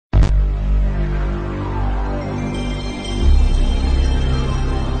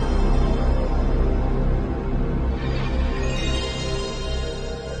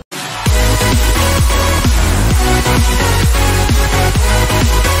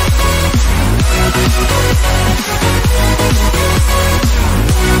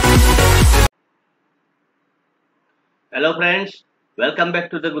Hello friends, welcome back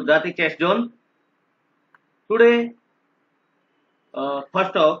to the Gujarati Chess Zone. Today,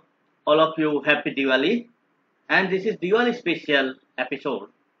 first of all of you happy Diwali, and this is Diwali special episode.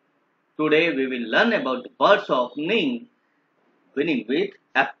 Today we will learn about the birds of winning with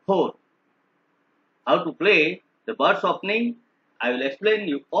F4. How to play the birds opening, I will explain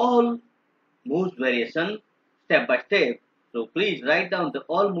you all moves variation step by step. So please write down the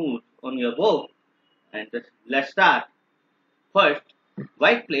all moves on your book and let's start. First,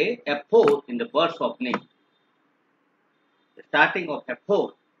 white play F4 in the birds opening. The starting of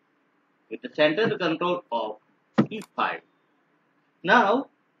F4 with the center control of E5. Now,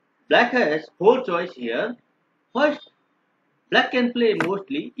 black has four choice here. First, black can play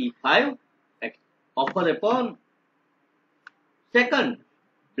mostly E5, offer a pawn. Second,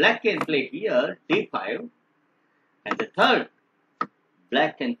 black can play here D5. And the third,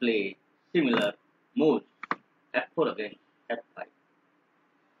 black can play similar moves F4 against F5.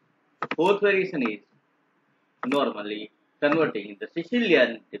 Fourth variation is normally converting the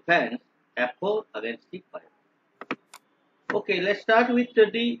Sicilian defense F4 against C5. Okay, let's start with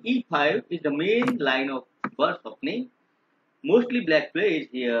the E5 is the main line of birds opening. Mostly black plays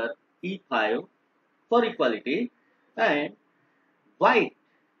here E5 for equality and white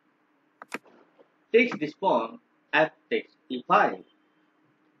takes this pawn, F takes E5.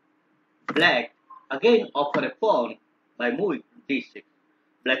 Black again offer a pawn by moving D6.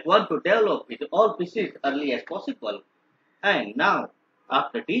 Black wants to develop his all pieces early as possible. And now,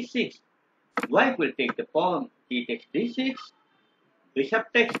 after D6, white will take the pawn, he takes D6,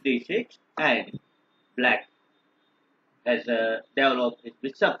 bishop takes D6, and black has developed his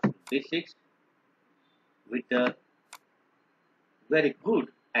bishop D6 with a very good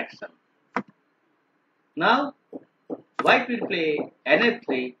action. Now, white will play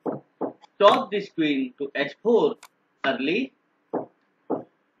NF3, stop this queen to H4 early.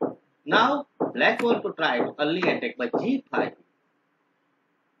 Now, black wants to try to early attack by G5.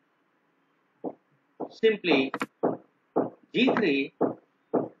 Simply G3.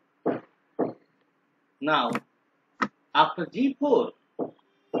 Now, after G4,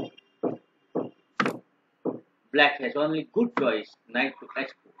 black has only good choice, knight to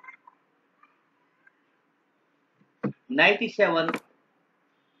H4. Knight E7,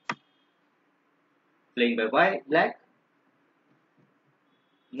 playing by white, black.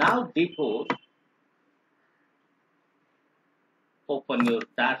 Now D4, open your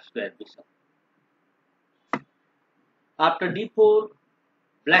dark square bishop. After D4,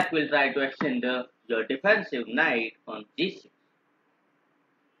 black will try to extend your defensive knight on G6.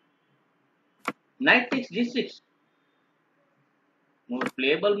 Knight takes G6. Most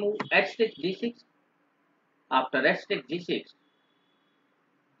playable move, H takes G6. After H takes G6,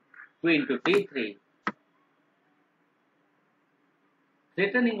 queen to D3.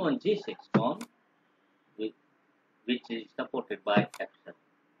 Threatening on G6 pawn, which is supported by F7.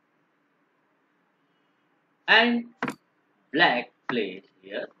 And black plays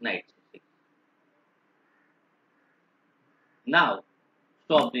here knight C6. Now,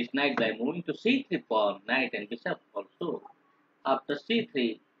 stop this knight by moving to C3 pawn, knight and bishop also. After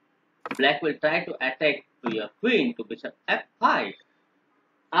C3, black will try to attack to your queen to bishop F5.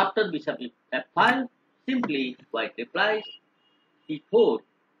 After bishop F5, simply white replies E4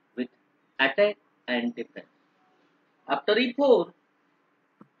 with attack and defense. After E4,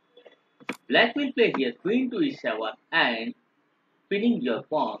 black will play here queen to E7 and pinning your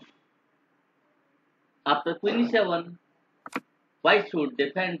pawn. After queen E7, white should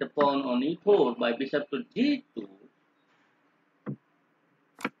defend the pawn on E4 by bishop to G2.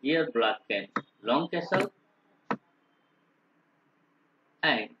 Here black can long castle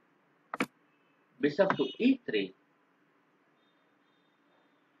and bishop to E3.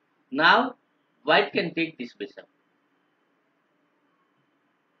 Now white can take this bishop.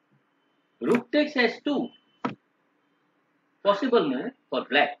 Rook takes H2. Possible move for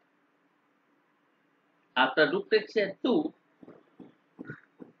black. After rook takes H2,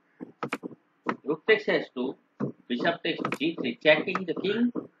 rook takes H2, bishop takes G3, checking the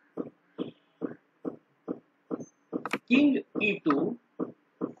king. King E2,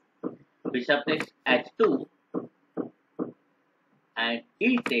 bishop takes H2, and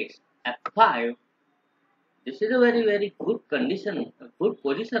E takes F5. This is a very good condition, a good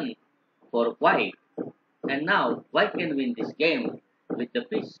position for white. And now white can win this game with the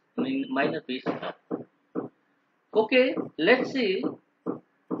piece, minor piece up. Okay, let's see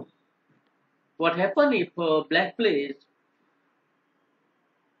what happens if black plays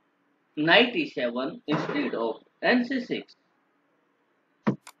knight E7 instead of NC6.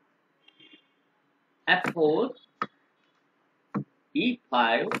 F4,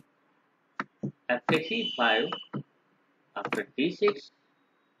 e5, f takes e5, after d6,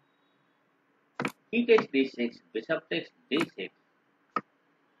 he takes d6, bishop takes d6,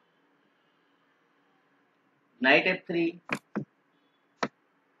 knight f3,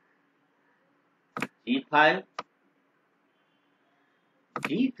 g5,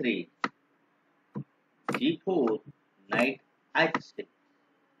 g3, g4, knight h6.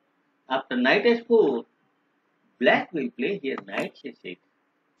 After knight h4, black will play here knight c6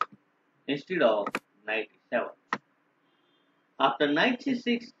 instead of knight e7. After knight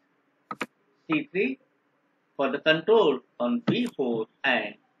c6, c3 for the control on b4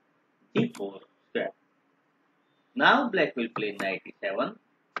 and d4 square. Now black will play knight e7,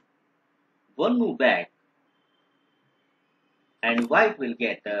 one move back, and white will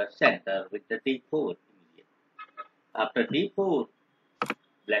get a center with the d4 immediately. After d4,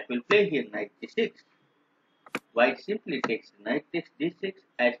 black will play here knight g6. White simply takes knight takes d6,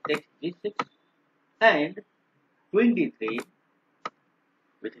 as takes g6, and queen d3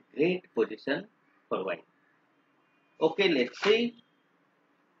 with a great position for white. Okay, let's see.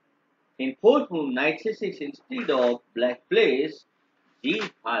 In fourth move, knight c6, instead of black plays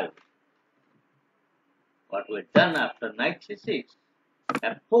g5. What we've done after knight c6,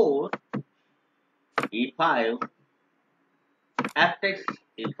 f4, e5, f takes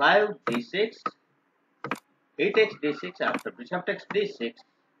e5, d6, he takes d6, after bishop takes d6,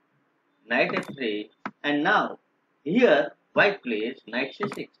 knight f3, and now here white plays knight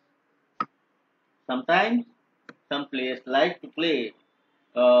c6. Sometimes some players like to play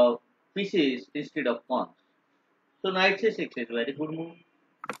pieces instead of pawns. So knight c6 is a very good move.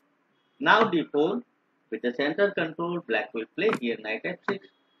 Now d4, with the center control, black will play here knight f6,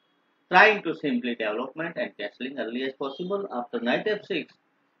 trying to simply development and castling early as possible. After knight f6,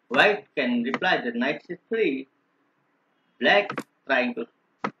 white can reply the knight c3, black trying to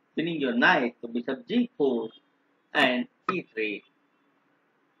pinning your knight to bishop g4 and e3.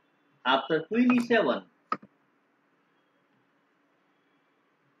 After queen e7,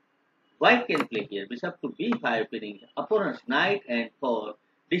 white can play here bishop to b5, pinning opponent's knight and for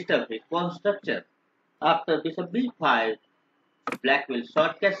disturb his pawn structure. After bishop b5, black will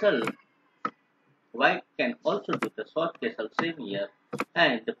short castle. White can also do the short castle same here,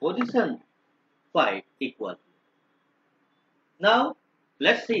 and the position quite equal. Now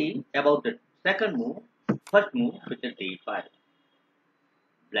let's see about the second move. First move with the d5.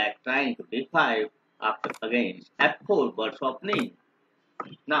 Black trying to d5 after against f4 birds opening.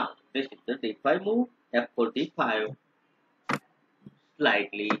 Now this is the d5 move. f4 d5.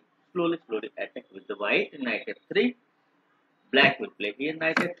 Slowly attack with the white. Knight f3. Black will play here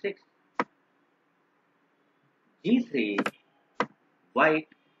knight f6. g3. White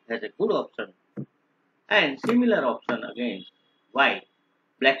has a good option and similar option against white.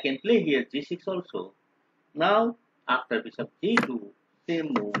 Black can play here g6 also. Now after bishop g2,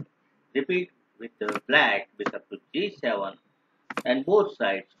 same move. Repeat with the black bishop to g7 and both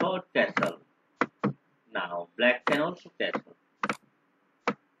sides short castle. Now black can also castle.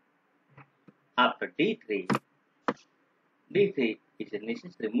 After d3, d3 is a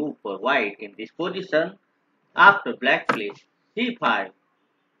necessary move for white in this position. After black plays c5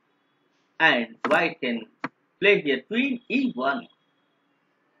 and white can play here queen e1.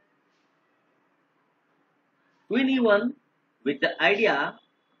 Queen e1 with the idea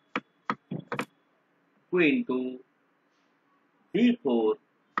queen to d4,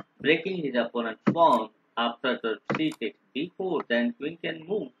 breaking his opponent's pawn. After the c takes d4, then queen can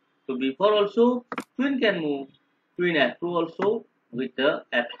move to b4 also. Queen can move queen f2 also with the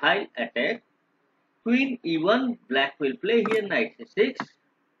f5 attack. Queen e1, black will play here knight c6,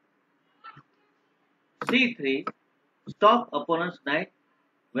 c3, stop opponent's knight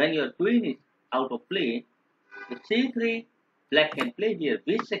when your queen is out of play. With c3, black can play here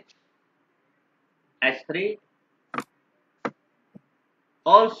b6, h3,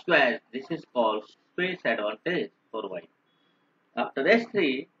 all squares. This is called space advantage for white. After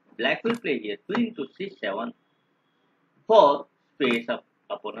h3, black will play here queen to c7 for space of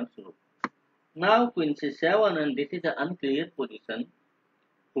opponent's rook. Now queen c7, and this is an unclear position.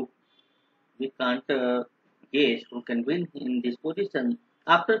 We can't guess who can win in this position.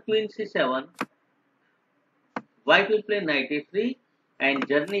 After queen c7, white will play knight a3, and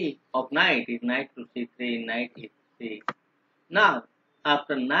journey of knight is knight to c3, knight e3. Now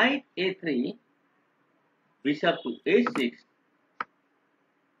after knight a3, bishop to a6,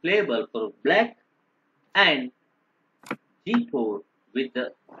 playable for black, and g4 with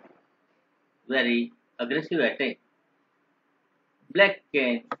the very aggressive attack. Black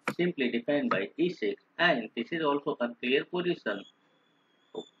can simply defend by e6, and this is also unclear position.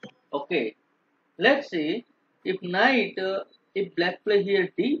 Okay, let's see if if black play here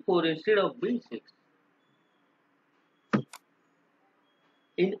d4 instead of b6.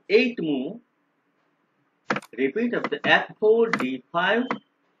 In 8th move, repeat of the f4, d5,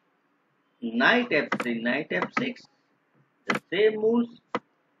 knight f3, knight f6. The same moves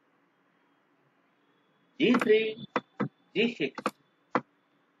g3, g6,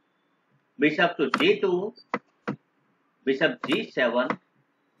 bishop to g2, bishop g7,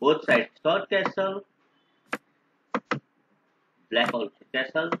 both sides short castle, black also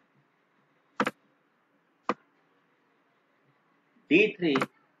castle, d3,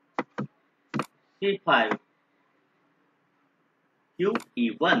 c5, q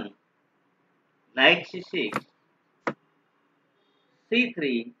e1, knight c6,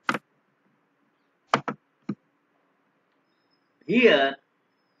 c3. Here,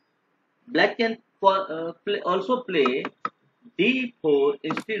 black can also play d4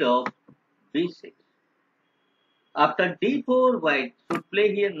 instead of b6. After d4, white should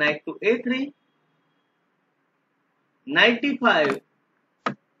play here knight to a3, knight d5,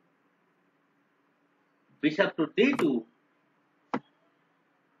 bishop to d2,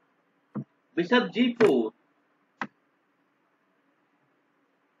 bishop g4,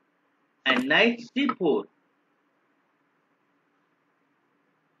 and knight c4,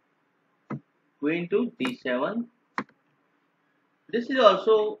 queen to d7. This is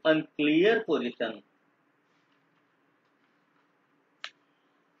also unclear position.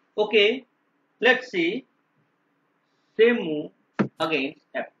 Okay, let's see same move against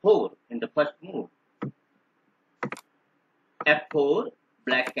f4 in the first move. f4,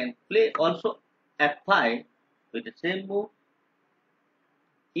 black can play also f5 with the same move.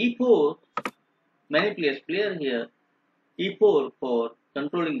 e4, many players clear here. e4 for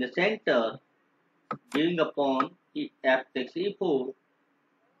controlling the center, giving a pawn, f takes e4.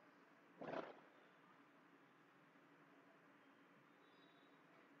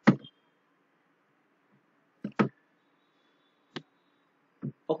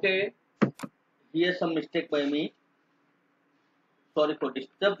 Okay, here's some mistake by me. Sorry for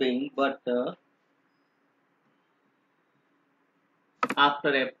disturbing, but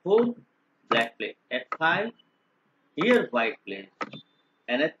after f4, black plays f5. Here white plays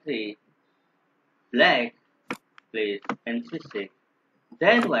n3, black plays n6,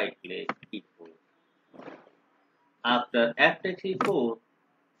 then white plays e4. After f takes e4,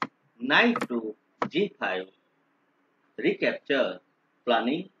 knight to g5, recapture,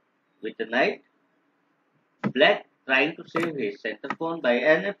 planning with the knight. Black trying to save his center pawn by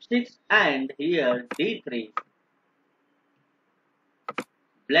nf6, and here d3.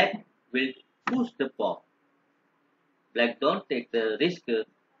 Black will push the pawn. Black don't take the risk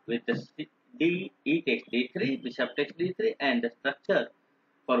with the e takes d3, bishop takes d3, and the structure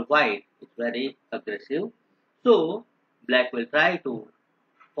for white is very aggressive. So black will try to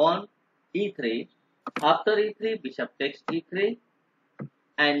pawn e3. After e3, bishop takes e3,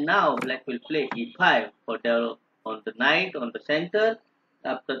 and now black will play e5 for develop on the knight on the center.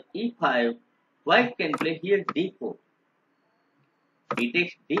 After e5, white can play here d4. E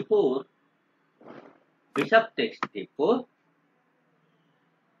takes d4, bishop takes d4,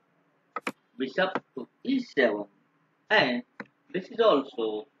 bishop to e7, and this is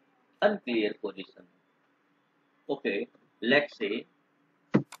also unclear position. Okay, let's say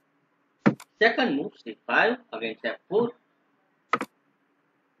second move c5 against f4.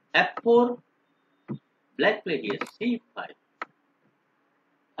 f4, black play here c5.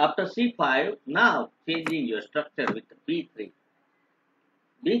 After c5, now changing your structure with b3.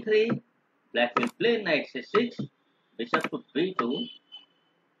 b3, black will play knight c6, bishop to b2,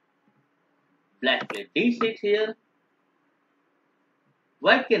 black play d6 here.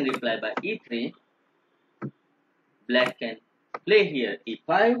 White can reply by e3, black can play here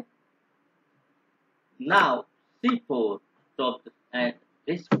e5. Now c4 stops and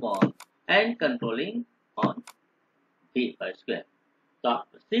this pawn and controlling on d5 square. So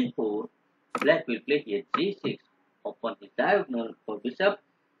after c4, black will play here g6, open his diagonal for bishop.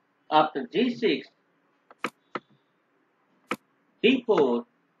 After g6, d4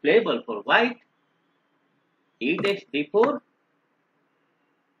 playable for white. E takes d4.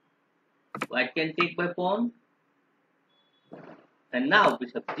 White can take by pawn. And now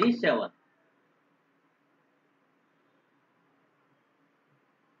bishop g7.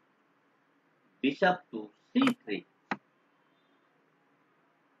 Bishop to c3.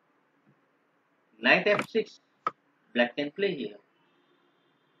 Knight f6. Black can play here.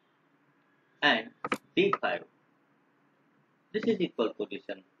 And d5. This is equal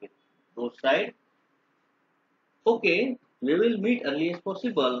position with both sides. Okay, We will meet early as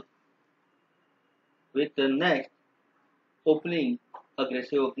possible with the next opening,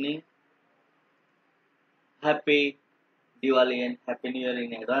 aggressive opening. Happy Diwali and Happy New Year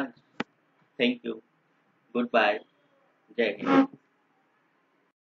in advance. Thank you. Goodbye. Jai Hind.